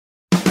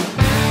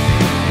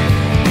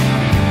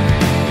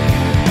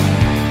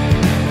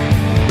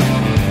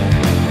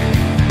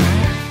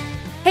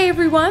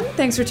everyone.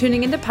 Thanks for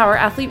tuning into Power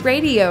Athlete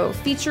Radio,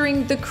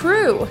 featuring The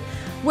Crew,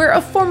 where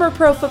a former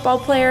pro football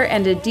player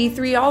and a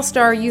D3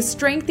 All-Star use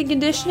strength and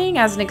conditioning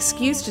as an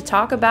excuse to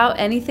talk about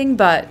anything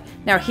but.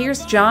 Now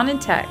here's John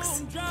and Tex.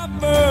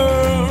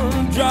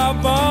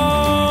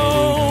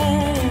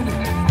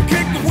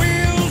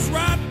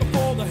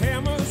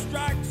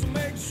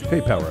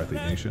 Hey, Power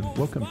Athlete Nation.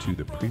 Welcome to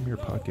the premier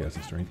podcast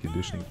of strength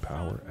conditioning,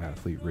 Power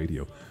Athlete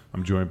Radio.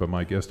 I'm joined by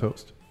my guest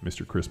host,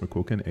 Mr. Chris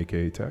McQuilkin,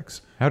 a.k.a.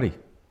 Tex. Howdy.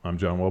 I'm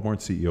John Wellborn,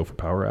 CEO for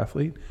Power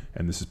Athlete,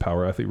 and this is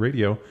Power Athlete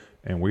Radio,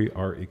 and we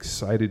are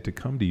excited to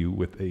come to you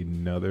with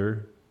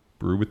another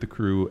Brew with the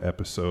Crew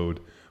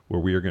episode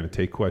where we are going to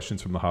take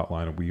questions from the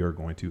hotline and we are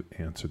going to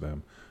answer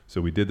them.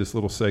 So we did this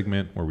little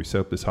segment where we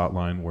set up this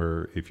hotline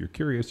where if you're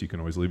curious, you can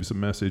always leave us a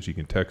message, you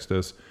can text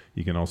us,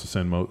 you can also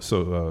send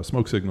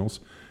smoke signals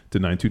to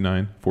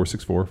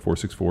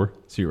 929-464-464.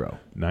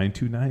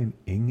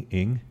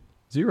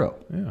 929-ING-ING-0.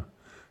 Yeah.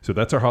 So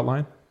that's our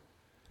hotline.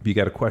 If you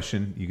got a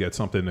question, you got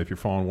something, if you're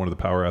following one of the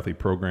Power Athlete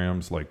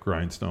programs like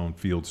Grindstone,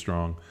 Field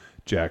Strong,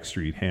 Jack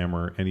Street,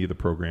 Hammer, any of the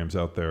programs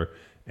out there,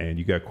 and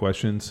you got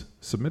questions,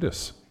 submit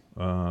us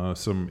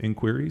some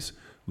inquiries.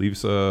 Leave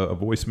us a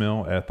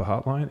voicemail at the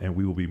hotline, and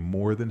we will be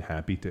more than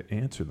happy to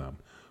answer them.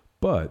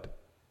 But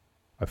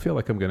I feel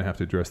like I'm going to have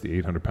to address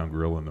the 800-pound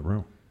gorilla in the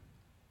room.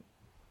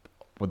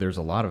 Well, there's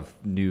a lot of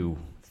new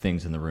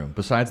things in the room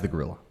besides the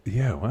gorilla.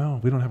 Yeah, well,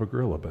 we don't have a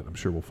gorilla, but I'm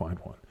sure we'll find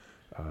one.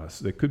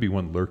 So there could be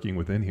one lurking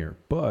within here.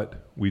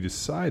 But we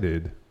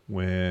decided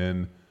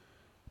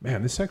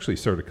this actually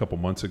started a couple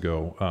months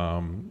ago.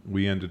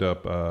 We ended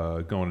up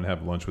going and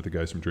having lunch with the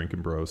guys from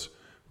Drinking Bros,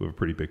 who have a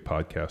pretty big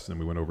podcast. And then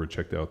we went over and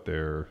checked out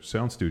their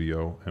sound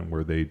studio and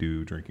where they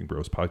do Drinking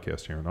Bros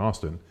podcast here in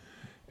Austin.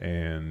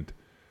 And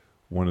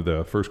one of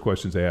the first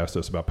questions they asked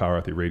us about Power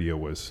Athlete Radio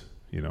was,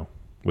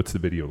 what's the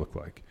video look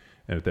like?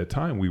 And at that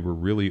time, we were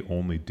really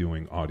only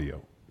doing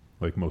audio,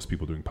 like most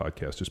people doing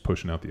podcasts, just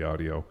pushing out the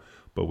audio.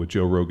 But with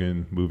Joe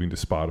Rogan moving to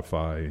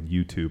Spotify and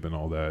YouTube and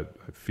all that,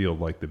 I feel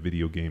like the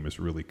video game has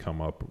really come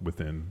up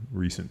within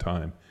recent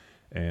time.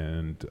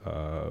 And,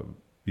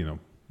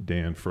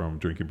 Dan from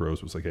Drinking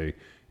Bros was like, hey,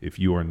 if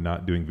you are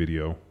not doing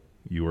video,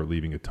 you are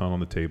leaving a ton on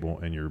the table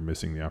and you're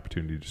missing the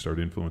opportunity to start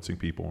influencing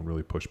people and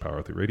really push Power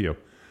Athlete Radio.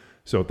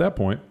 So at that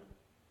point,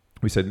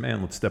 we said, man,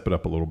 let's step it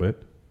up a little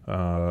bit.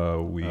 A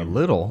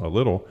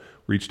little.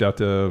 Reached out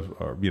to,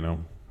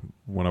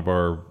 one of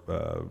our,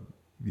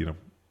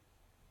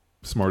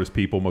 smartest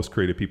people, most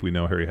creative people we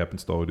know, Harry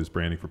Heppenstall, is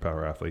branding for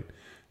Power Athlete.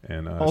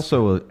 And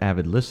also an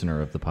avid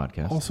listener of the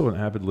podcast. Also an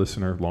avid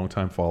listener,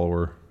 longtime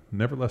follower,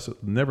 never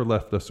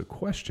left us a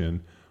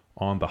question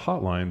on the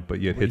hotline,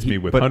 but yet hits me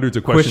with hundreds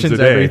of questions a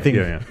day.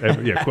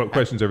 Everything.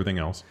 Questions everything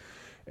else.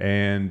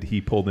 And he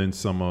pulled in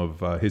some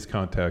of his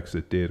contacts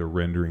that did a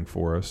rendering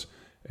for us.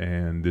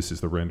 And this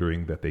is the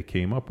rendering that they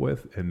came up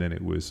with. And then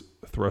it was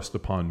thrust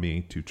upon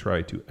me to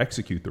try to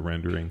execute the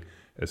rendering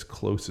as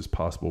close as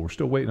possible. We're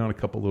still waiting on a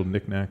couple little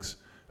knickknacks,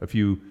 a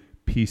few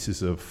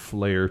pieces of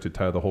flair to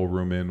tie the whole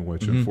room in,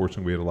 which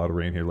unfortunately we had a lot of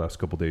rain here the last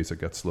couple of days that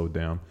got slowed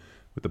down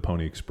with the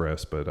Pony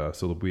Express. But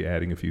so they'll be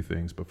adding a few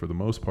things. But for the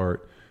most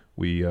part,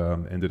 we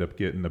ended up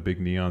getting a big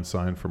neon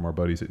sign from our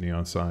buddies at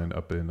Neon Sign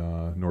up in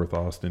North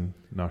Austin.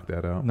 Knocked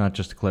that out. Not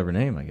just a clever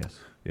name, I guess.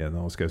 Yeah,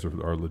 no, those guys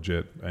are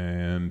legit.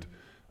 And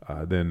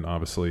then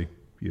obviously,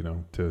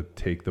 to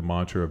take the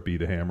mantra of Be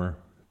the Hammer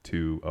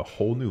to a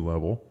whole new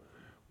level,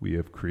 we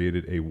have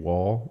created a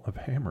wall of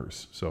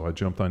hammers. So I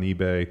jumped on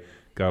eBay,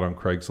 got on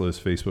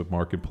Craigslist, Facebook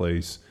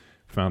Marketplace,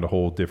 found a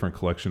whole different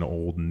collection of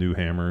old and new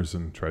hammers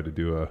and tried to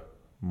do a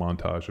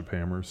montage of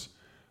hammers.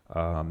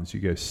 As you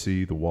guys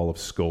see, the wall of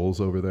skulls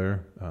over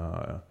there,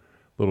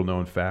 little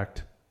known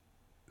fact,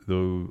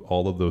 though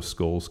all of those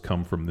skulls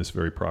come from this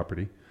very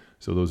property.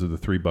 So those are the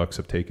 $3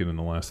 I've taken in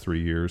the last 3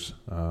 years.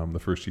 The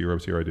first year I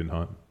was here, I didn't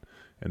hunt.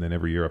 And then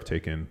every year I've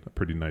taken a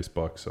pretty nice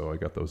buck. So I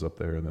got those up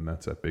there. And then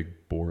that's that big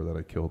boar that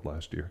I killed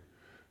last year.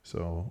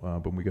 So,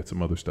 but we got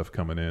some other stuff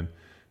coming in.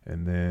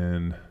 And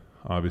then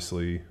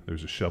obviously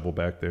there's a shovel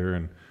back there.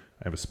 And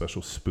I have a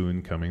special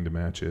spoon coming to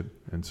match it.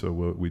 And so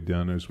what we've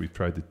done is we've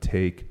tried to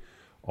take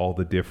all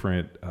the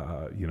different,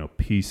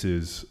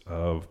 pieces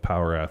of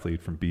Power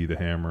Athlete from Be the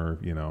Hammer,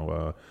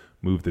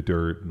 Move the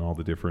Dirt and all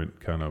the different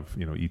kind of,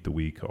 Eat the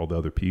Week, all the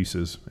other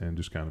pieces, and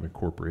just kind of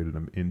incorporated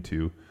them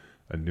into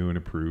a new and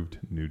improved,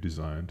 new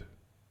designed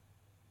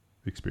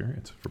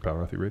experience for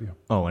Power Athlete Radio.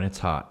 Oh, and it's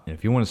hot. And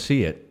if you want to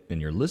see it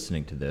and you're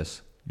listening to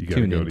this,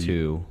 tune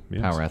into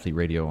Power Athlete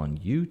Radio on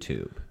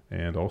YouTube.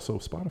 And also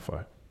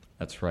Spotify.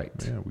 That's right.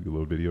 Yeah, we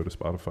load video to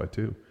Spotify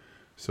too.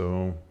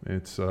 So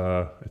it's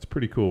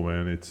pretty cool,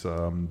 man. It's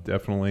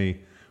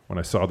definitely, when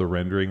I saw the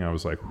rendering, I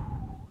was like,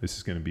 this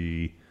is going to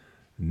be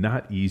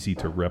not easy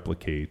to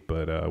replicate,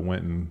 but I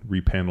went and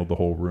repaneled the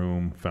whole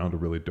room, found a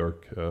really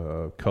dark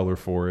color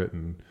for it,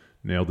 and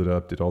nailed it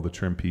up, did all the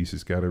trim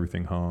pieces, got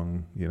everything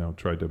hung,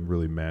 tried to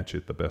really match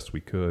it the best we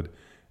could.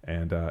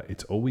 And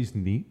it's always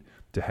neat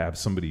to have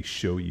somebody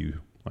show you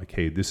like,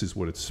 hey, this is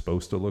what it's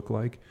supposed to look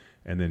like,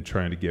 and then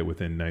trying to get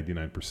within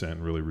 99%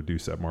 and really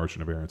reduce that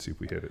margin of error and see if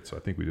we hit it. So I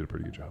think we did a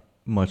pretty good job.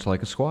 Much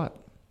like a squat.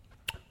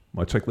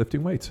 Much like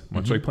lifting weights,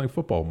 much like playing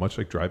football, much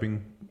like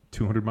driving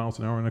 200 miles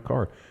an hour in a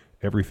car.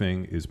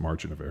 Everything is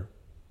margin of error.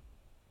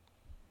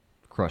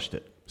 Crushed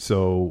it.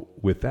 So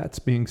with that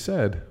being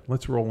said,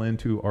 let's roll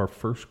into our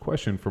first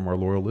question from our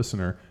loyal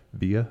listener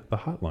via the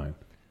hotline.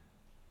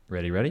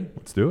 Ready?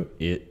 Let's do it.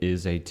 It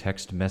is a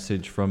text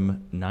message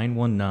from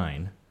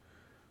 919.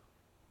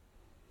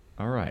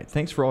 All right.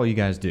 Thanks for all you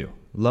guys do.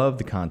 Love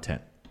the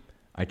content.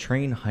 I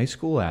train high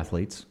school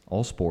athletes,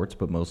 all sports,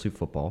 but mostly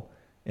football,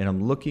 and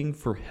I'm looking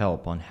for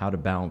help on how to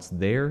balance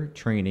their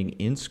training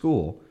in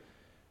school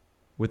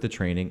with the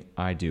training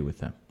I do with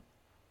them.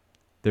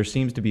 There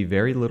seems to be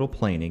very little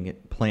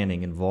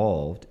planning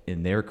involved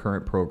in their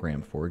current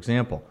program. For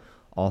example,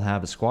 I'll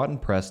have a squat and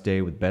press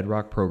day with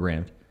Bedrock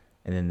programmed,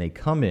 and then they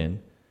come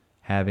in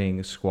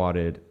having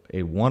squatted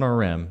a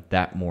 1RM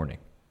that morning.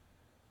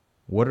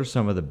 What are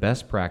some of the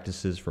best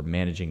practices for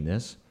managing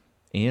this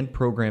and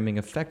programming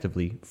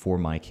effectively for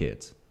my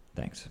kids?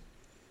 Thanks.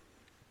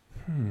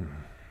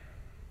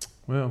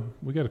 Well,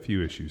 we got a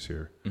few issues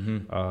here.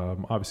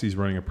 Obviously, he's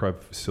running a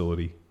private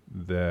facility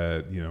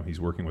that,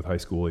 he's working with high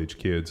school age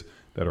kids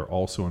that are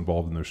also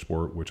involved in their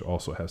sport, which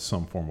also has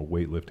some form of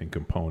weightlifting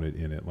component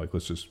in it. Like,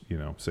 let's just,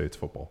 say it's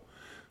football.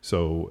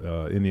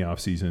 So in the off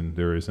season,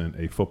 there isn't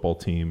a football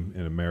team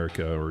in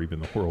America or even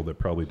the world that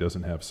probably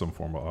doesn't have some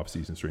form of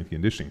off-season strength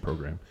and conditioning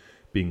program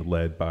being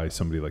led by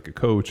somebody like a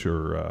coach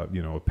or,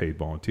 a paid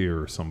volunteer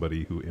or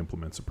somebody who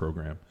implements a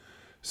program.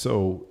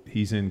 So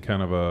he's in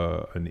kind of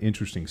an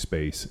interesting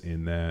space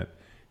in that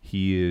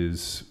he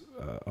is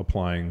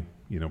applying,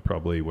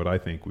 probably what I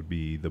think would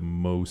be the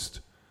most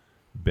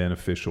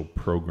beneficial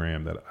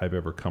program that I've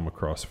ever come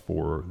across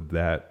for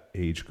that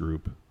age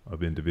group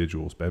of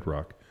individuals,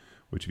 Bedrock,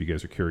 which if you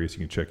guys are curious, you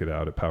can check it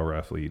out at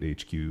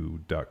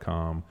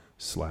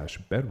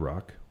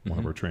powerathletehq.com/bedrock. One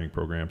of our training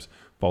programs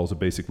follows a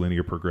basic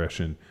linear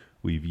progression.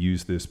 We've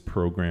used this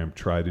program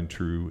tried and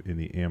true in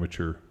the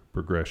amateur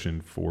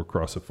progression for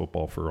CrossFit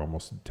football for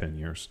almost 10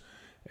 years.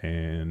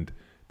 And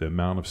the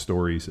amount of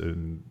stories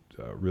and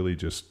really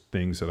just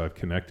things that I've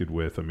connected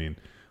with,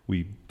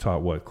 we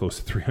taught close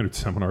to 300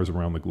 seminars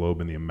around the globe,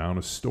 and the amount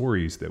of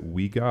stories that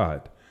we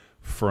got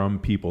from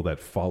people that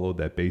followed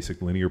that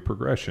basic linear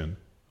progression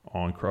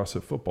on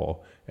CrossFit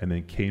football and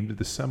then came to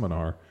the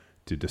seminar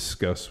to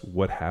discuss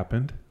what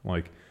happened.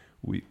 I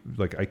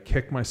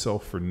kick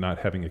myself for not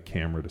having a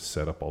camera to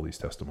set up all these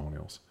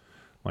testimonials.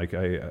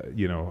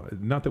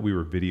 Not that we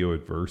were video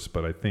adverse,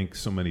 but I think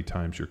so many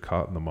times you're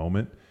caught in the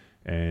moment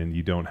and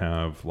you don't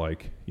have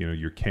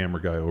your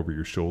camera guy over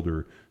your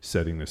shoulder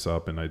setting this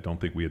up. And I don't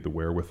think we had the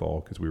wherewithal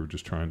because we were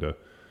just trying to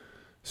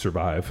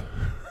survive,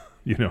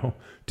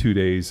 2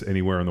 days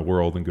anywhere in the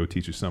world and go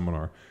teach a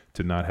seminar,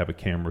 to not have a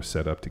camera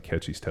set up to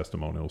catch these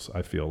testimonials.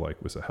 I feel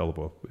like was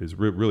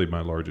really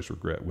my largest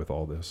regret with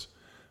all this,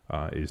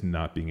 is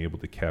not being able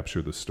to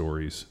capture the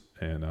stories.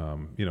 And,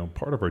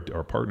 part of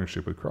our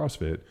partnership with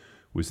CrossFit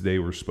was they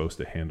were supposed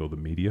to handle the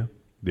media.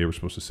 They were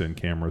supposed to send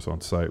cameras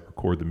on site,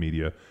 record the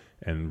media,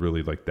 and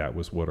really that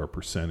was what our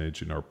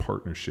percentage and our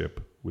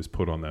partnership was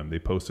put on them. They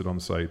posted on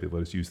the site, they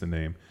let us use the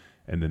name,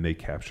 and then they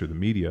capture the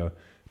media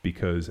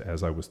because,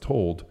 as I was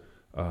told,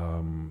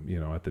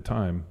 at the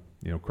time,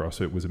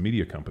 CrossFit was a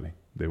media company.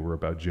 They were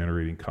about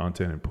generating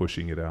content and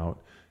pushing it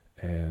out,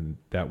 and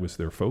that was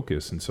their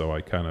focus. And so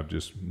I kind of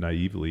just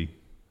naively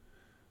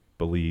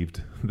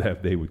believed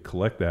that they would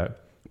collect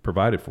that,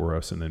 provide it for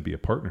us, and then be a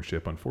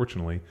partnership.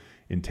 Unfortunately,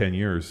 in 10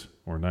 years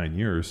or 9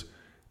 years,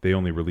 they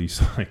only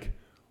released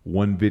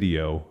one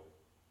video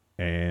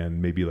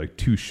and maybe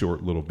 2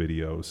 short little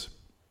videos,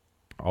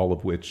 all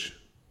of which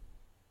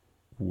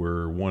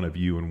were one of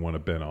you and one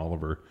of Ben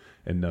Oliver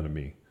and none of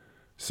me.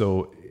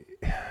 So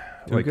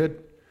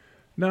good.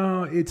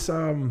 No, it's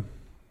a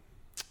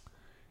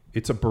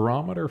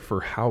barometer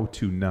for how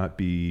to not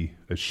be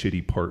a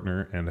shitty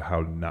partner and how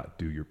not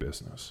do your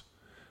business.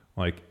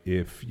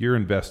 If you're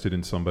invested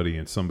in somebody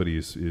and somebody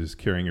is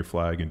carrying your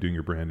flag and doing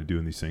your brand and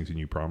doing these things and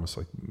you promise,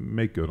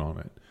 make good on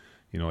it.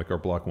 Our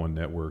Block One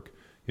network,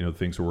 the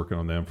things we're working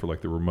on them for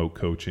the remote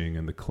coaching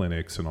and the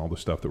clinics and all the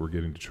stuff that we're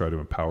getting to try to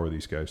empower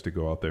these guys to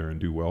go out there and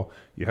do well.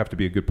 You have to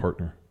be a good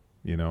partner,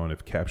 and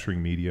if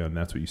capturing media, and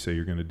that's what you say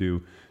you're going to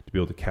do, to be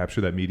able to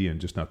capture that media and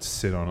just not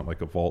sit on it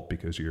like a vault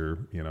because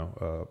you're,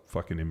 a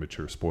fucking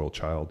immature, spoiled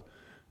child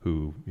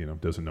who,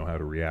 doesn't know how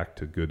to react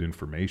to good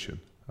information,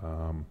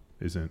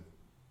 isn't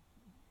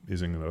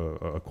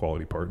a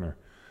quality partner.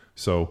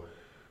 So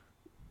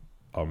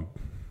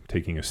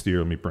taking a steer,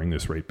 let me bring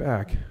this right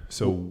back.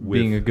 So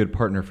being a good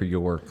partner for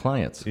your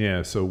clients.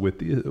 Yeah. So with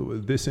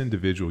this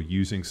individual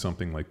using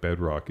something like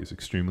Bedrock is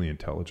extremely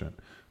intelligent.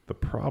 The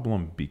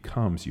problem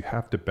becomes you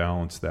have to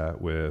balance that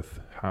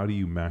with how do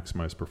you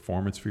maximize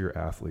performance for your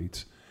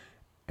athletes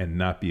and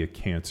not be a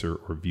cancer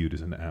or viewed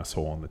as an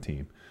asshole on the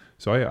team.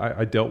 So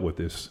I dealt with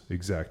this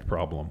exact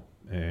problem,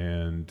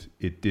 and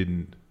it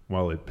didn't,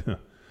 while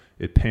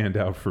it panned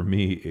out for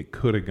me, it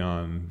could have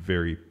gone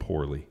very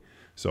poorly.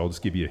 So I'll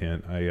just give you a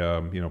hint.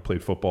 I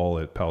played football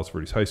at Palos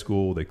Verdes High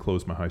School. They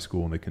closed my high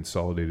school and they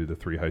consolidated the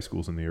 3 high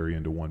schools in the area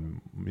into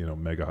one,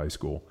 mega high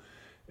school.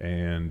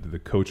 And the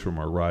coach from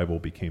our rival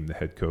became the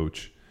head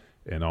coach.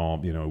 And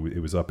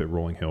it was up at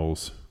Rolling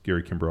Hills.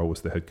 Gary Kimbrell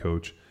was the head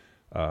coach.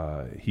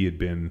 He had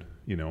been,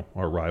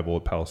 our rival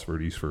at Palos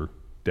Verdes for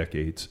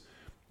decades.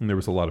 And there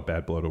was a lot of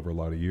bad blood over a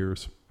lot of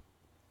years.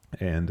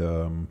 And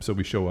so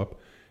we show up.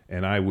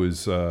 And I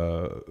was,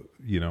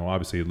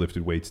 obviously had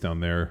lifted weights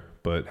down there,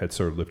 but had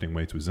started lifting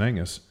weights with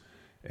Zengis.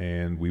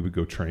 And we would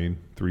go train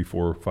 3,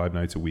 4, 5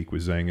 nights a week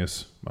with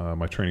Zengis.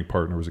 My training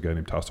partner was a guy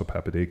named Tasso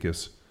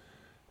Papadakis.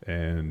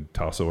 And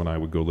Tasso and I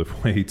would go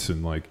lift weights.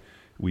 And,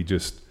 we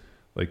just,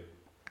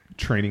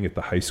 training at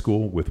the high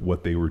school with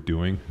what they were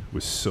doing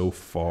was so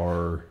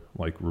far,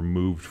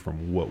 removed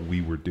from what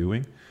we were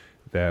doing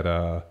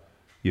that,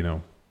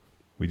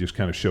 we just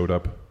kind of showed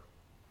up,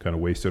 kind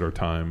of wasted our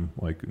time,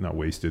 not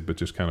wasted, but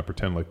just kind of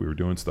pretend like we were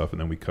doing stuff.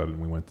 And then we cut and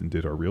we went and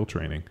did our real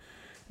training.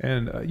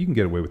 And you can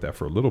get away with that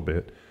for a little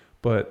bit.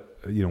 But,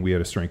 we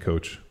had a strength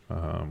coach,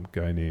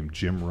 guy named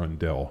Jim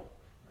Rundell.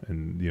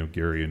 And,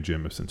 Gary and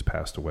Jim have since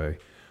passed away.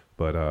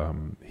 But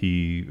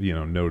he,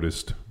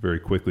 noticed very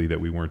quickly that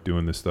we weren't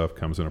doing this stuff,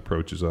 comes and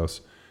approaches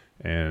us.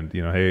 And,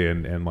 hey,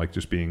 and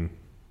just being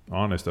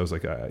honest, I was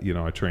like,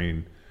 I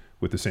train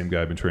with the same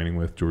guy I've been training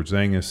with, George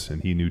Zengis,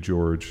 and he knew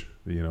George,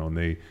 and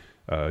they,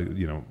 I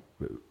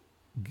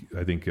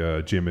think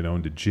Jim had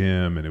owned a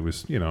gym, and it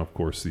was, of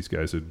course, these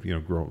guys had,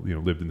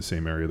 lived in the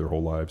same area their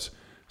whole lives.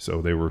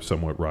 So they were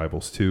somewhat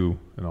rivals too.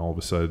 And all of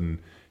a sudden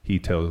he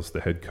tells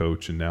the head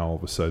coach, and now all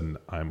of a sudden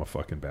I'm a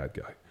fucking bad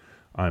guy.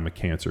 I'm a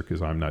cancer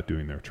because I'm not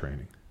doing their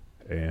training.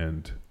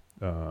 And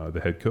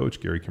the head coach,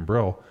 Gary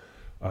Kimbrell,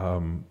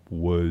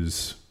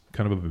 was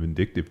kind of a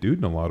vindictive dude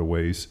in a lot of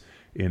ways,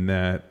 in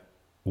that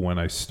when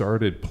I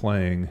started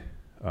playing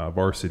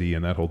varsity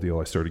and that whole deal,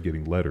 I started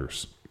getting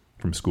letters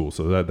from school.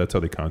 So that's how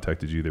they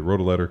contacted you. They wrote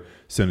a letter,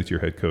 sent it to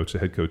your head coach. The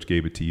head coach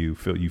gave it to you.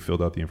 You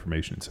filled out the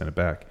information and sent it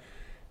back.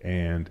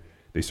 And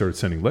they started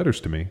sending letters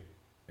to me.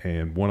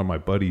 And one of my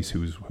buddies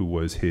who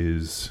was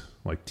his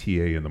TA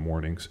in the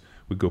mornings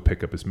would go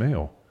pick up his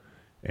mail.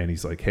 And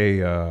he's like, hey,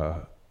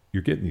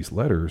 you're getting these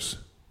letters.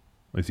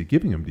 Is he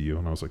giving them to you?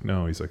 And I was like,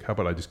 no. He's like, how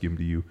about I just give them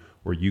to you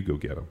or you go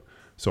get them?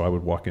 So I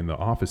would walk in the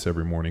office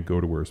every morning, go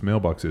to where his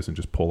mailbox is and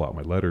just pull out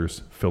my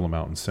letters, fill them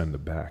out and send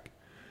them back.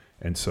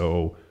 And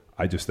so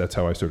that's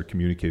how I started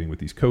communicating with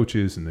these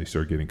coaches, and they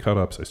started getting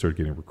cut-ups. I started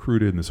getting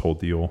recruited in this whole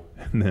deal.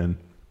 And then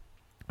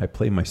I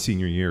played my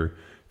senior year,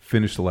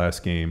 finished the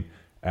last game.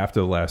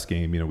 After the last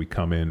game, we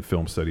come in,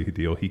 film study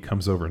deal. He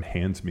comes over and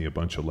hands me a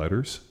bunch of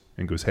letters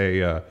and goes,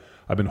 hey,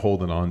 I've been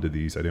holding on to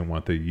these. I didn't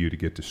want you to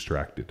get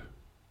distracted.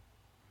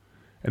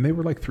 And they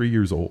were 3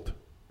 years old.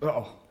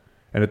 Oh.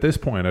 And at this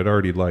point, I'd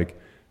already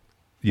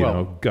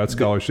got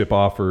scholarship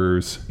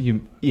offers.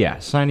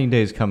 Signing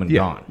day's come and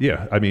gone.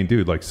 Yeah. I mean,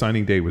 dude,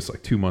 signing day was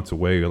 2 months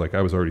away.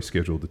 I was already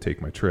scheduled to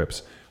take my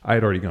trips. I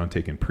had already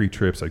taken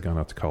pre-trips. I'd gone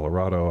out to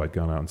Colorado. I'd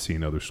gone out and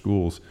seen other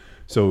schools.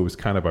 So it was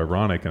kind of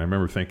ironic. And I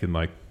remember thinking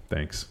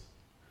thanks.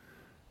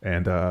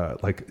 And well,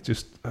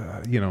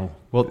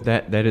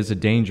 that is a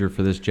danger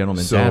for this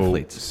gentleman's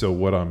athletes. So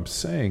what I'm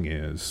saying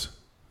is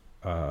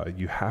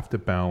you have to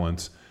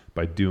balance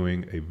by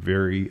doing a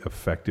very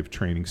effective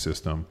training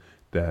system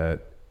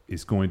that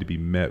is going to be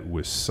met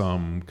with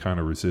some kind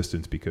of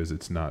resistance because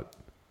it's not,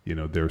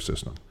 their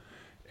system.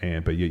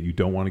 But yet you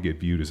don't want to get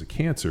viewed as a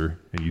cancer,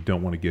 and you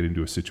don't want to get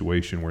into a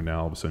situation where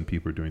now all of a sudden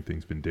people are doing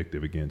things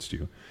vindictive against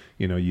you.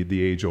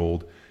 The age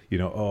old,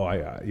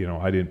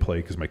 I didn't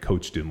play because my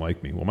coach didn't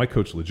like me. Well, my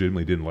coach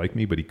legitimately didn't like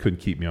me, but he couldn't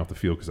keep me off the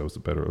field because I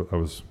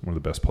was one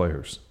of the best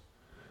players.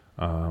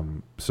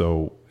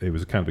 So it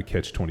was kind of a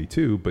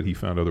catch-22, but he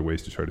found other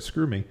ways to try to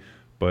screw me.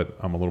 But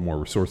I'm a little more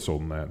resourceful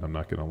than that, and I'm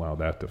not going to allow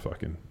that to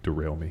fucking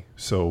derail me.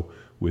 So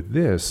with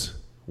this,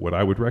 what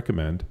I would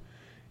recommend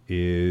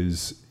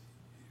is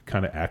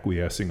kind of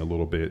acquiescing a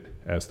little bit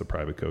as the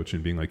private coach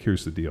and being like,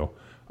 here's the deal.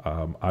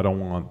 I don't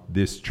want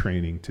this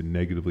training to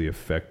negatively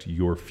affect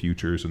your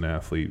future as an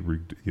athlete,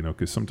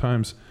 because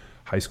sometimes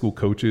high school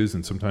coaches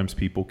and sometimes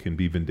people can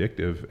be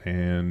vindictive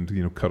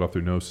and, cut off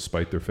their nose to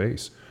spite their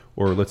face.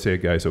 Or let's say a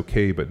guy's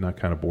okay, but not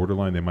kind of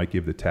borderline. They might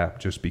give the tap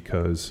just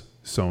because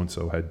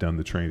so-and-so had done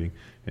the training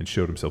and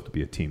showed himself to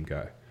be a team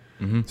guy.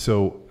 Mm-hmm.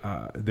 So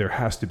there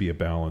has to be a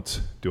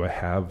balance. Do I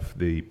have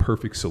the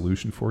perfect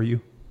solution for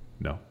you?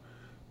 No.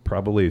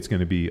 Probably it's going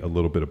to be a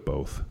little bit of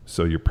both.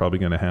 So you're probably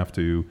going to have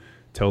to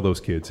tell those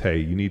kids, hey,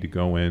 you need to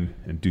go in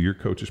and do your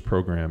coach's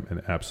program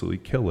and absolutely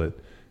kill it.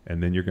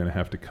 And then you're going to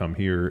have to come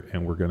here,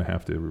 and we're going to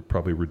have to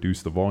probably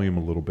reduce the volume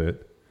a little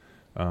bit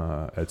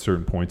at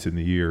certain points in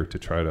the year to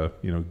try to,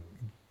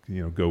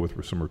 go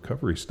with some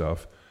recovery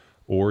stuff.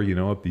 Or,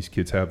 if these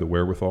kids have the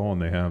wherewithal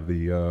and they have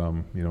the,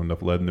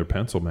 enough lead in their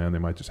pencil, man, they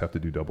might just have to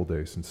do double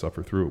days and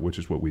suffer through it, which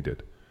is what we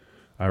did.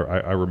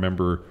 I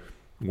remember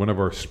one of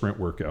our sprint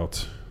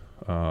workouts,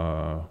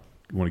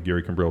 one of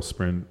Gary Kimbrell's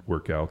sprint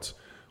workouts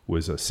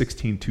was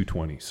 16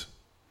 220s.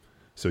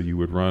 So you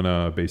would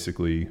run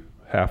basically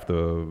half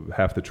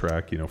the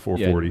track,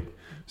 440. Yeah.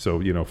 So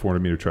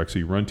 400-meter track. So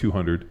you run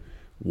 200,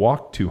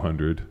 walk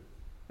 200,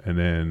 and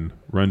then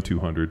run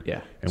 200.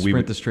 Yeah. And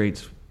sprint the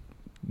straights.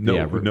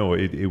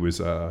 It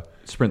was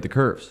sprint the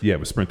curves. Yeah, it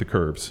was sprint the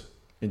curves.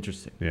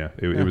 Interesting. Yeah,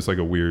 it was like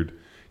a weird.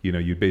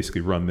 You'd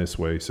basically run this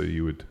way, so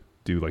you would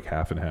do like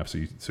half and half. So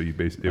you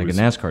basically like a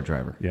NASCAR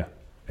driver. Yeah,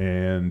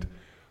 and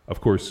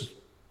of course,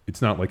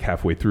 it's not like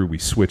halfway through we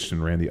switched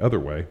and ran the other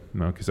way,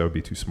 no, because that would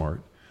be too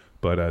smart.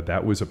 But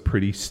that was a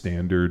pretty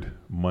standard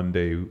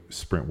Monday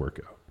sprint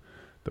workout.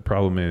 The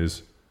problem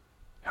is,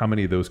 how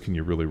many of those can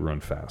you really run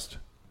fast?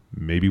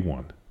 Maybe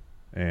one.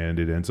 And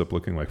it ends up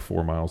looking like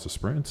 4 miles of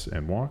sprints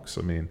and walks.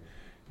 I mean,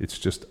 it's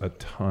just a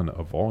ton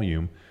of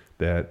volume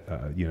that,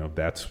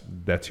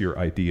 that's your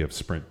idea of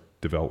sprint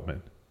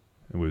development.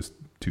 It was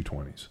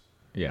 220s.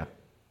 Yeah.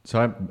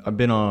 So I've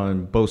been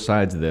on both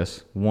sides of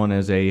this. One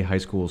as a high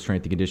school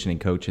strength and conditioning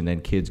coach, and then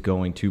kids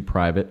going to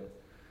private.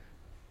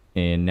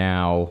 And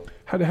now...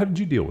 How did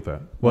you deal with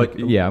that? Well,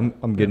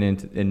 I'm getting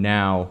into... And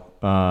now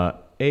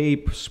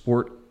a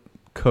sport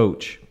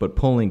coach, but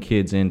pulling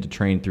kids in to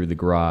train through the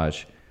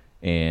garage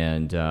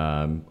and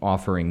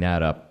offering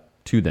that up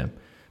to them.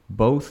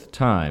 Both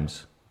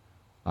times,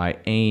 I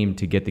aim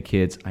to get the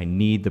kids, I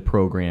need the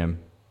program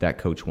that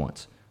coach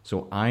wants.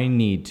 So I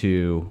need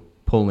to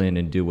pull in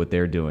and do what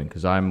they're doing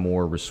because I'm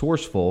more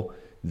resourceful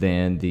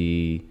than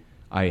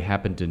I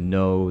happen to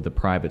know the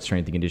private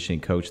strength and conditioning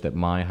coach that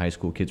my high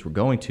school kids were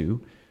going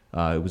to.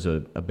 It was a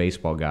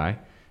baseball guy.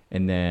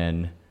 And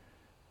then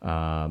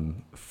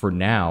for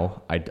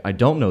now, I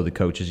don't know the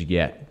coaches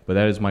yet, but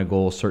that is my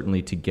goal,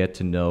 certainly, to get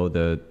to know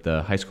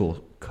the high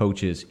school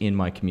coaches in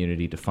my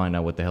community to find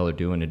out what the hell they're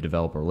doing and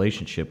develop a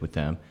relationship with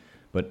them.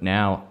 But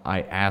now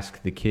I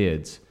ask the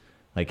kids,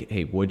 like,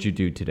 hey, what'd you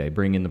do today?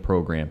 Bring in the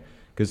program.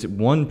 Because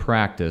one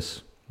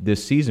practice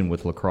this season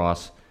with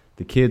lacrosse,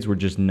 the kids were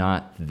just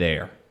not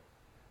there.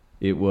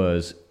 It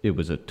was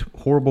a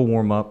horrible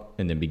warm-up,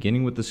 and then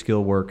beginning with the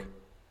skill work,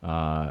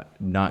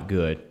 not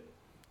good.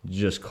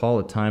 Just call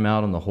a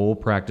timeout on the whole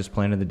practice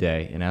plan of the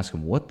day and ask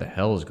them what the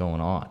hell is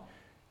going on.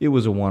 It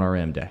was a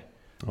 1RM day.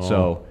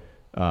 Oh.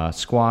 So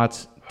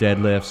squats,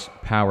 deadlifts,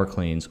 power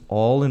cleans,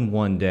 all in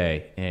one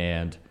day.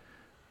 And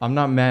I'm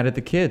not mad at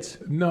the kids.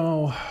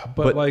 No,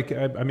 but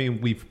I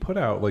mean, we've put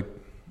out like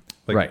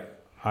right.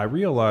 I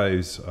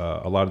realize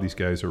a lot of these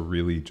guys are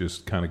really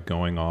just kind of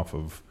going off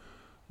of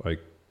I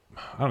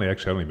don't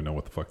even know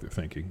what the fuck they're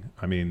thinking.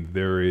 I mean,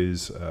 there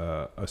is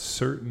a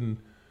certain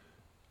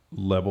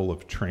level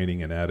of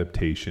training and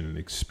adaptation and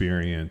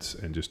experience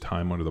and just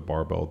time under the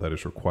barbell that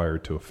is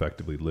required to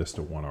effectively lift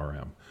a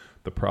 1RM.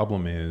 The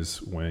problem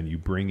is when you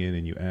bring in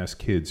and you ask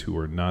kids who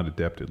are not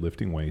adept at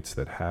lifting weights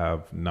that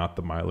have not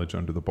the mileage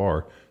under the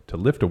bar to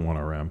lift a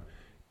 1RM,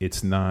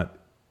 it's not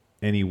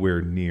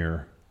anywhere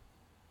near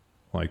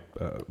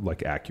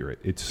like accurate.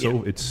 It's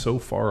so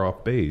far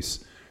off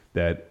base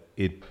that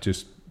it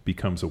just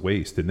becomes a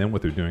waste. And then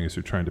what they're doing is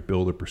they're trying to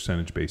build a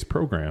percentage-based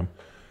program.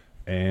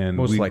 And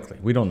most likely,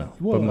 we don't know.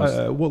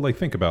 Well,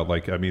 think about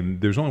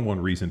there's only one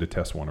reason to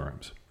test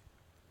 1RMs,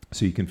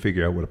 so you can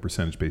figure out what a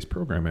percentage-based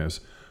program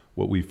is.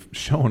 What we've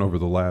shown over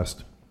the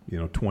last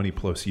 20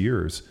 plus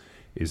years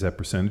is that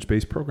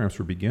percentage-based programs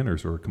for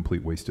beginners are a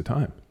complete waste of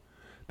time.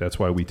 That's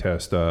why we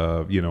test,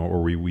 or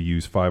we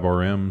use 5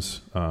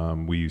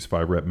 RMs. We use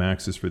 5 rep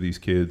maxes for these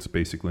kids,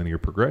 basic linear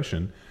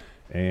progression.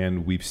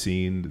 And we've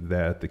seen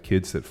that the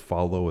kids that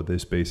follow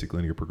this basic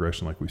linear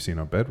progression, like we've seen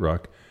on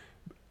Bedrock,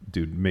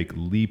 make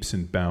leaps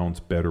and bounds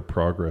better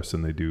progress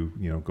than they do,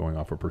 going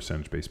off a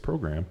percentage-based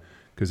program.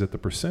 Because at the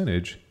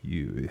percentage,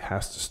 it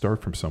has to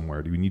start from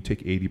somewhere. When you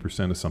take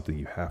 80% of something,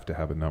 you have to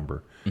have a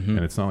number. Mm-hmm.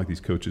 And it's not like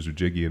these coaches are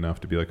jiggy enough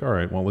to be like, all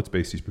right, well, let's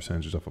base these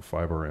percentages off of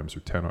 5 RMs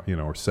or 10,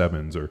 or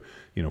 7s or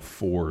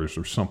 4s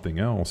or something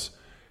else.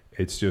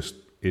 It's just,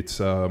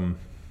 and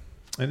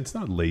it's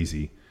not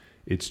lazy.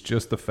 It's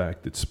just the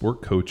fact that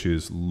sport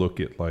coaches look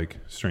at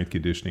strength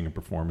conditioning and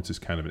performance as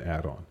kind of an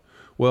add-on.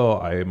 Well,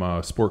 I am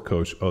a sport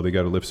coach. Oh, they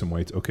got to lift some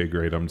weights. Okay,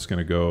 great. I'm just going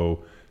to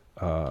go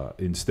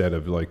instead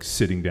of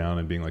sitting down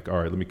and being like, all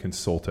right, let me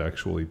consult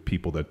actually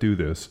people that do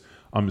this.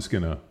 I'm just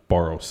going to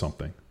borrow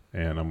something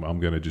and I'm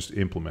going to just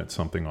implement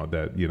something on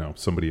that,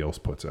 somebody else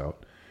puts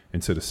out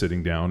instead of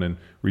sitting down and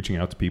reaching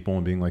out to people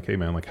and being like, hey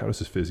man, how does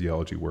this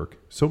physiology work?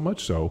 So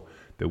much so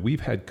that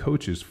we've had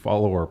coaches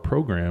follow our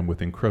program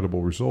with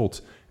incredible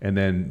results and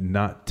then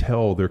not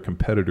tell their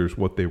competitors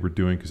what they were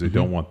doing because they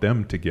don't want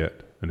them to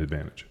get an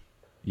advantage.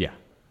 Yeah.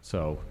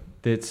 So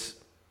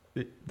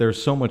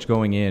there's so much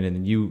going in,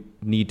 and you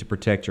need to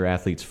protect your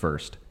athletes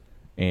first.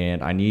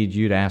 And I need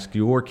you to ask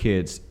your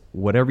kids,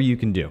 whatever you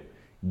can do,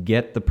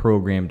 get the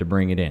program to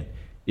bring it in.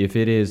 If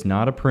it is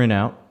not a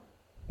printout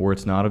or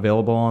it's not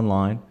available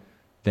online,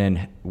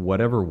 then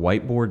whatever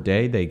whiteboard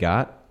day they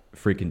got,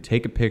 freaking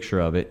take a picture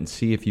of it and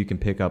see if you can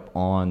pick up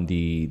on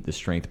the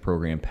strength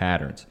program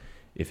patterns.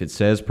 If it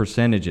says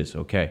percentages,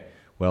 okay,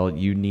 well,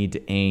 you need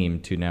to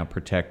aim to now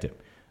protect it.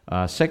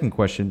 Second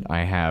question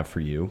I have for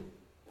you,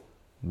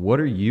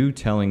 what are you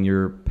telling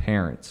your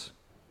parents?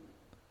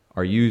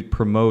 Are you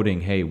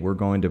promoting, hey, we're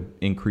going to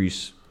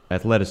increase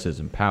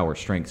athleticism, power,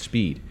 strength,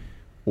 speed,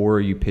 or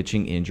are you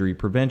pitching injury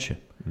prevention?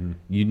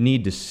 You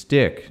need to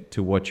stick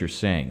to what you're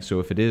saying. So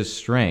if it is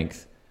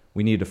strength,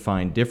 we need to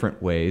find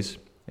different ways,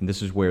 and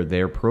this is where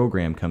their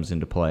program comes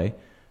into play.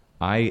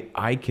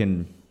 I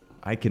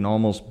can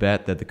almost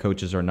bet that the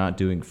coaches are not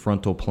doing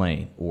frontal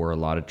plane or a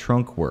lot of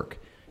trunk work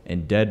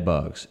and dead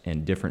bugs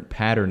and different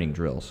patterning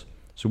drills.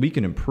 So we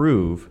can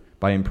improve.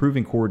 By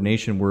improving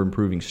coordination, we're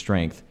improving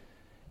strength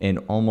and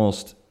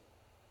almost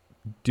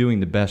doing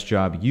the best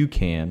job you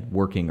can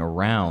working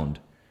around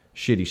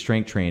shitty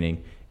strength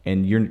training,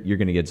 and you're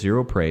going to get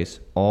zero praise.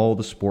 All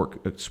the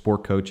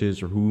sport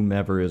coaches or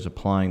whomever is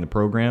applying the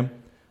program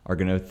are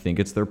going to think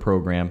it's their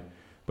program,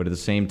 but at the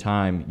same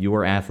time,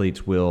 your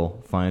athletes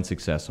will find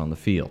success on the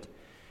field.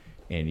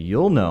 And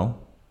you'll know,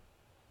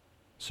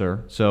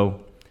 sir.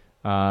 So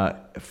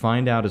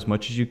find out as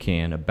much as you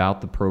can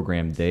about the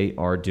program they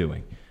are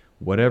doing.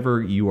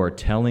 Whatever you are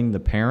telling the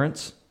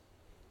parents,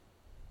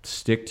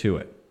 stick to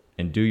it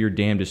and do your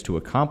damnedest to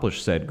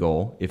accomplish said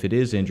goal if it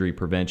is injury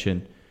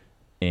prevention,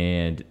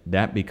 and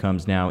that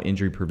becomes now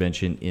injury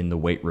prevention in the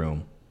weight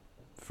room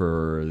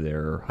for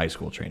their high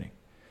school training,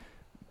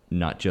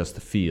 not just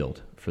the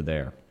field for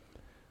there.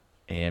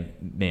 And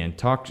man,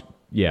 talk to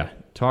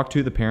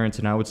the parents,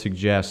 and I would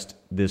suggest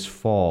this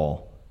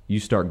fall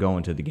you start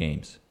going to the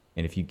games.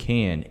 And if you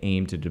can,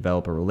 aim to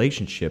develop a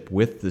relationship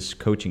with this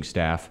coaching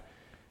staff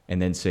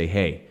and then say,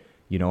 hey,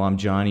 I'm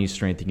Johnny's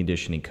strength and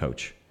conditioning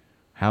coach.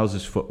 How's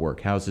his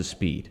footwork? How's his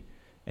speed?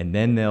 And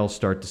then they'll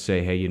start to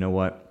say, hey, you know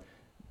what?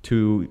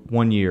 To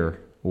 1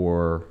 year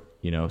or,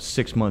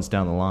 6 months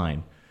down the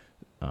line,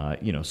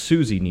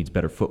 Susie needs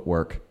better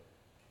footwork.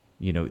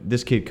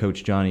 This kid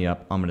coached Johnny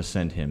up. I'm going to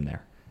send him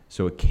there.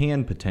 So it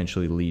can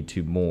potentially lead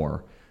to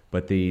more.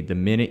 But the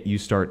minute you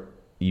start,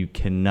 you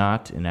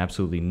cannot and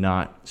absolutely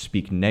not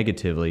speak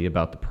negatively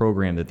about the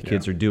program that the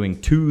kids are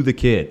doing to the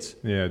kids.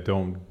 Yeah,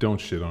 don't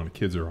shit on it.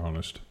 Kids are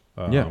honest.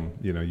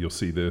 You'll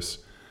see this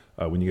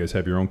when you guys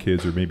have your own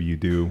kids, or maybe you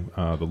do.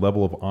 The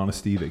level of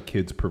honesty that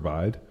kids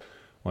provide.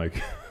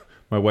 Like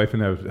my wife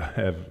and I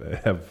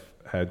have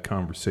had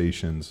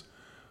conversations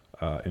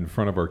in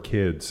front of our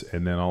kids,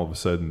 and then all of a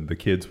sudden the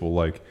kids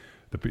will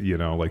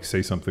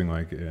say something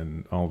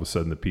and all of a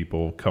sudden the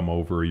people come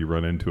over, you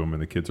run into them,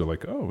 and the kids are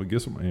like, oh, I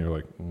guess, and you're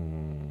like,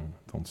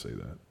 don't say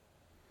that.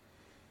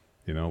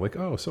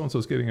 Oh,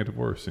 so-and-so's getting a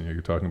divorce, and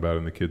you're talking about it,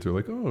 and the kids are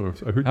like, oh,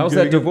 I heard how's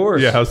that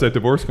divorce? Yeah, how's that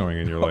divorce going?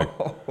 And you're like,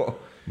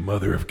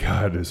 mother of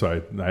God. And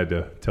so I had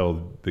to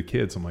tell the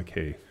kids, I'm like,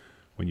 hey,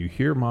 when you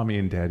hear mommy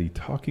and daddy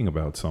talking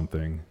about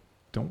something,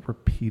 don't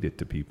repeat it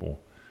to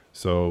people.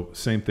 So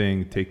same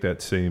thing, take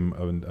that same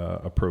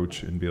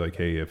approach and be like,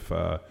 hey, if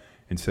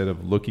instead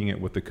of looking at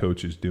what the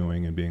coach is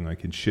doing and being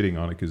like and shitting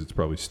on it because it's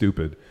probably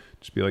stupid,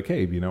 just be like,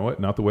 hey, you know what?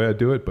 Not the way I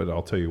do it, but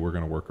I'll tell you we're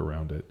going to work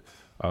around it.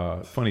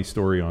 Funny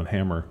story on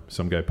Hammer.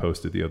 Some guy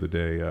posted the other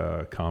day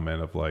a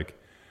comment of like,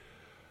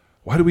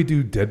 why do we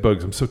do dead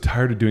bugs? I'm so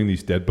tired of doing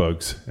these dead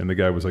bugs. And the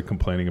guy was like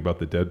complaining about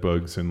the dead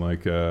bugs. And I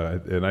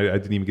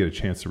didn't even get a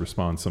chance to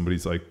respond.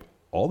 Somebody's like,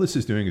 all this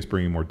is doing is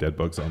bringing more dead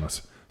bugs on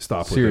us.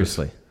 Stop with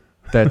Seriously.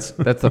 this.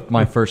 That's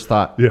my first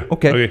thought. Yeah.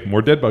 Okay.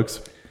 More dead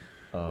bugs.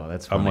 Oh,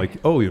 that's funny. I'm like,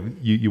 oh,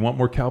 you want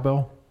more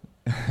cowbell?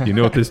 You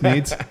know what this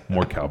needs?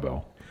 More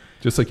cowbell.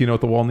 Just like you know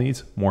what the wall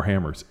needs? More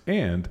hammers.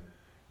 And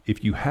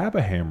if you have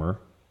a hammer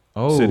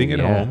sitting at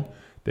home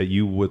that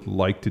you would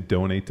like to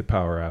donate to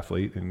Power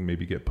Athlete and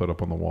maybe get put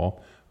up on the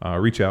wall,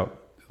 reach out,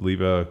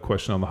 leave a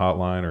question on the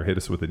hotline, or hit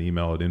us with an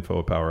email at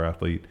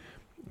info@PowerAthlete,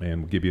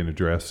 and we'll give you an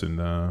address.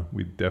 And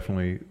we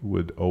definitely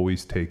would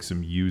always take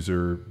some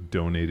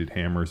user-donated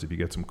hammers if you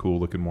get some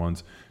cool-looking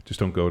ones. Just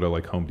don't go to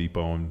like Home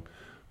Depot and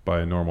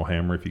buy a normal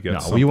hammer if you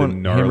got something we want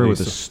gnarly. Hammer with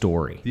a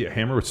story. Yeah,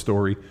 hammer with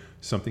story,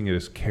 something that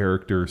is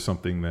character,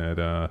 something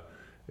that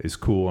is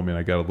cool. I mean,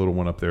 I got a little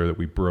one up there that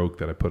we broke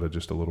that I put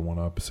just a little one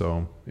up,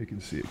 so you can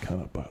see it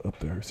kind of up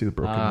there. See the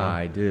broken one?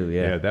 I do,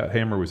 yeah. Yeah, that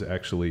hammer was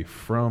actually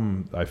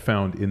I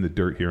found in the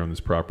dirt here on this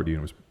property, and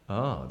it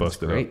was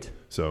busted great. up.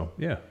 So,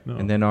 yeah. No.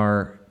 And then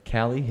our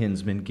Callie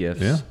Hinsman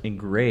gifts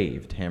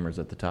engraved hammers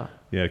at the top.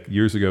 Yeah,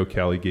 years ago,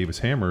 Callie gave us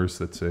hammers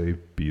that say,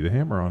 be the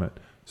hammer on it.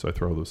 So I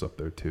throw those up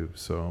there too.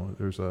 So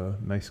there's a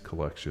nice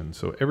collection.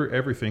 So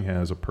everything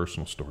has a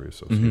personal story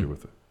associated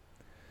with it.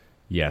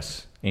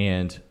 Yes.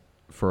 And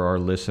for our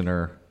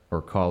listener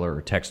or caller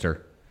or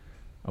texter,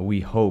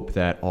 we hope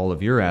that all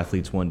of your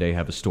athletes one day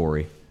have a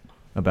story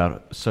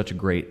about such a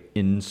great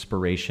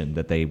inspiration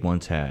that they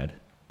once had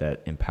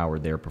that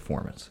empowered their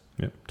performance.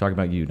 Yep. Talking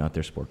about you, not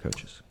their sport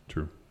coaches.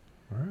 True.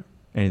 All right.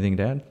 Anything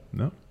to add?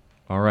 No.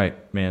 All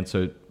right, man.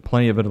 So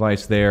plenty of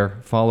advice there.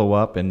 Follow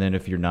up, and then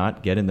if you're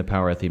not, get in the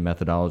Power Athlete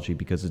methodology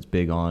because it's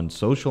big on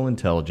social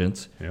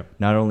intelligence,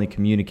 not only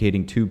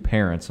communicating to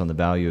parents on the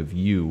value of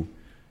you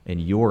and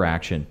your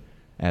action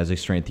as a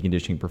strength and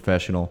conditioning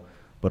professional,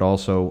 but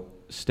also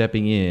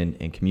stepping in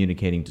and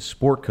communicating to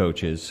sport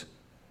coaches,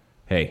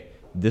 hey,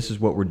 this is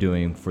what we're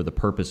doing for the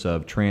purpose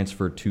of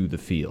transfer to the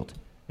field,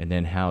 and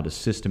then how to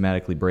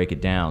systematically break it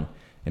down.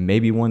 And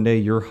maybe one day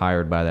you're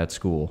hired by that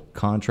school,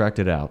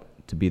 contracted out,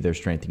 to be their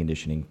strength and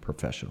conditioning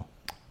professional.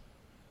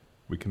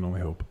 We can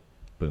only hope.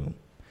 Boom.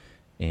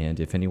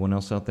 And if anyone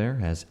else out there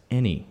has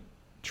any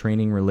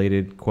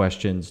training-related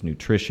questions,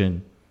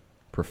 nutrition,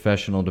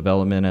 professional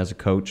development as a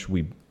coach,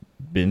 we've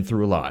been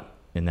through a lot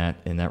in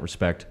that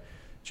respect.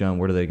 John,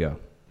 where do they go?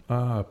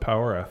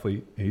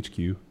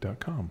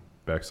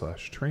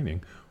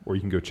 PowerAthleteHQ.com/training, or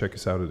you can go check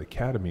us out at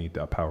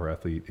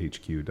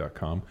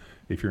academy.powerathletehq.com.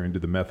 If you're into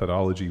the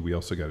methodology, we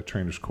also got a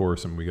trainer's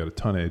course, and we got a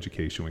ton of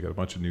education. We got a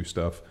bunch of new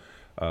stuff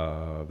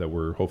that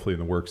we're hopefully in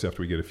the works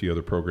after we get a few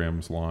other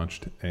programs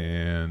launched.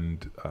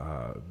 And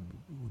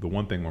the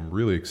one thing I'm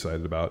really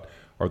excited about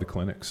are the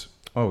clinics.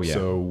 Oh, yeah.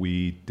 So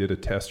we did a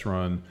test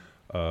run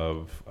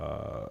of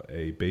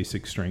a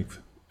basic strength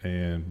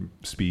and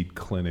speed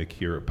clinic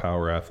here at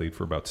Power Athlete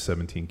for about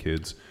 17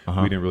 kids.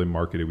 We didn't really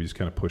market it. We just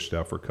kind of pushed it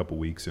out for a couple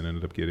weeks and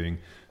ended up getting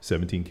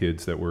 17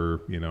 kids that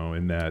were,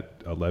 in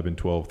that 11,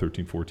 12,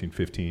 13, 14,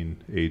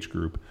 15 age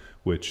group,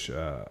 which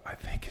I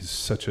think is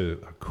such a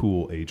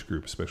cool age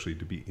group, especially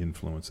to be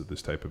influenced with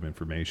this type of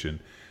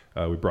information.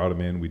 We brought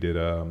them in. We did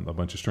a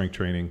bunch of strength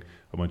training,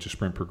 a bunch of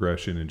sprint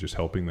progression, and just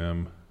helping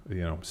them,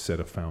 set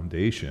a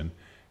foundation.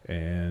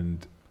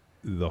 And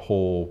the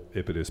whole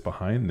impetus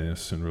behind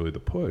this and really the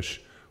push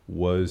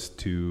was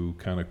to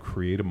kind of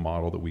create a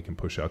model that we can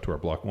push out to our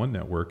Block 1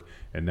 network,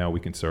 and now we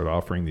can start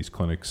offering these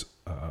clinics,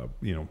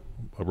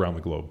 around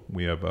the globe.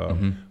 We have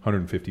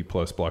 150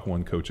 plus Block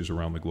 1 coaches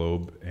around the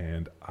globe,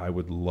 and I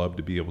would love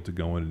to be able to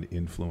go in and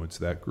influence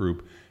that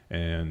group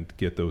and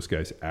get those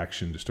guys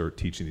action to start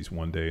teaching these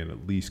one day, and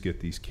at least get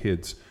these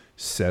kids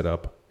set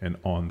up and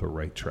on the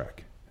right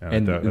track.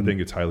 And I think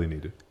it's highly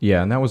needed.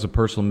 Yeah, and that was a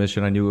personal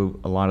mission. I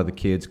knew a lot of the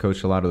kids,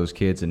 coached a lot of those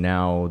kids, and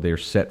now they're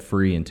set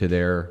free into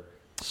their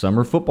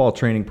summer football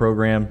training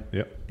program,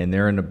 and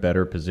they're in a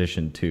better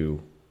position to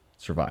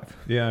survive.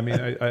 Yeah, I mean,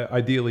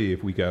 ideally,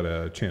 if we got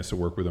a chance to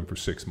work with them for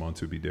 6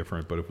 months, it would be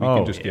different. But if we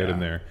can just get in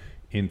there,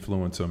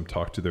 influence them,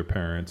 talk to their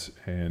parents,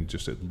 and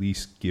just at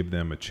least give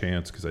them a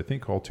chance, because I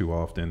think all too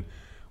often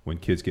when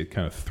kids get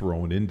kind of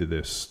thrown into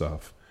this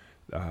stuff,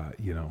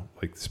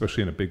 like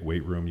especially in a big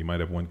weight room, you might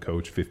have one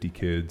coach, 50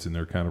 kids, and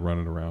they're kind of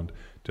running around.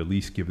 To at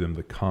least give them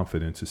the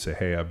confidence to say,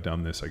 hey, I've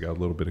done this. I got a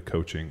little bit of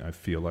coaching. I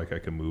feel like I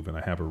can move, and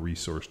I have a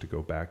resource to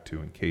go back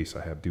to in case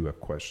I do have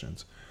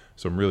questions.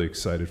 So I'm really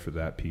excited for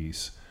that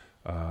piece.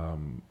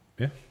 And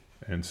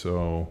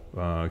so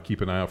keep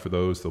an eye out for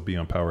those. They'll be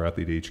on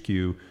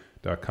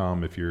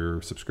PowerAthleteHQ.com. If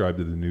you're subscribed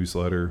to the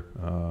newsletter,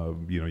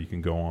 you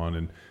can go on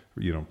and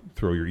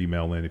throw your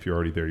email in. If you're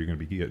already there, you're going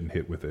to be getting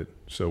hit with it.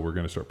 So we're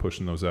going to start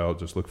pushing those out.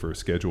 Just look for a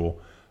schedule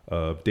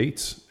of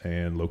dates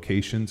and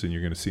locations, and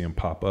you're going to see them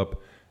pop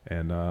up.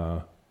 And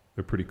they're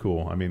pretty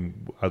cool. I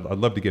mean, I'd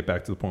love to get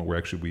back to the point where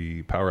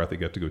actually Power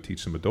Athlete got to go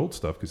teach some adult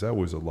stuff, because that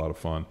was a lot of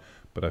fun.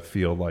 But I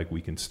feel like we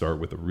can start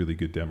with a really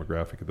good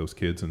demographic of those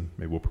kids, and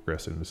maybe we'll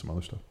progress it into some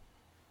other stuff.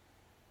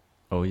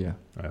 Oh, yeah.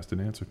 I asked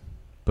and answered.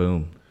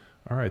 Boom.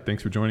 All right.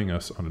 Thanks for joining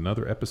us on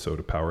another episode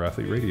of Power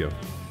Athlete Radio.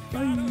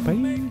 Bye.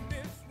 Bye.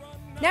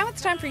 Now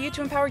it's time for you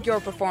to empower your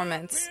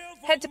performance.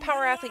 Head to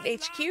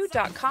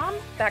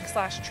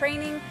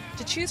PowerAthleteHQ.com/training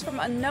to choose from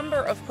a number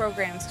of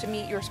programs to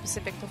meet your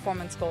specific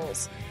performance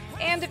goals.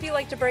 And if you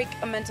like to break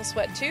a mental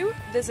sweat too,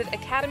 visit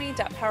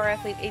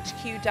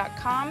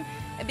academy.powerathletehq.com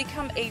and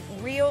become a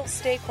real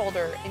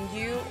stakeholder in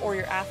you or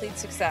your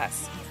athlete's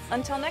success.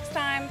 Until next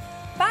time,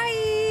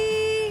 bye!